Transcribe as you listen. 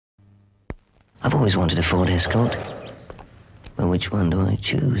I've always wanted a Ford Escort. Well, which one do I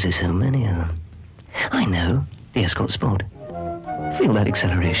choose? There's so many of them. I know, the Escort Sport. Feel that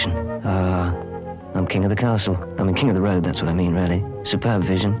acceleration. I'm king of the castle. I mean, king of the road, that's what I mean, really. Superb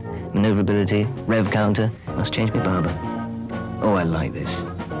vision, maneuverability, rev counter. Must change my barber. Oh, I like this.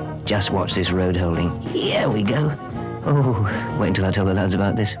 Just watch this road holding. Here we go. Oh, wait until I tell the lads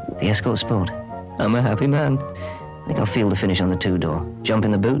about this. The Escort Sport. I'm a happy man. I think I'll feel the finish on the 2-door. Jump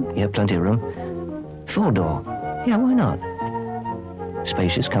in the boot, yeah, plenty of room. 4-door, yeah, why not?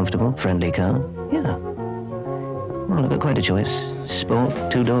 Spacious, comfortable, friendly car, yeah. Well, I've got quite a choice. Sport,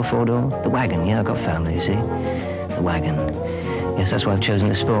 2-door, 4-door. The wagon, yeah, I've got family, you see. The wagon. Yes, that's why I've chosen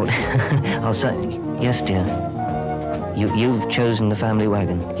the Sport. I'll say, yes, dear. You've chosen the family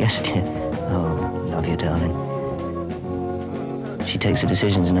wagon. Yes, dear. Oh, love you, darling. She takes the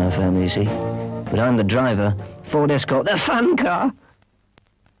decisions in our family, you see. But I'm the driver. Ford Escort, the fun car.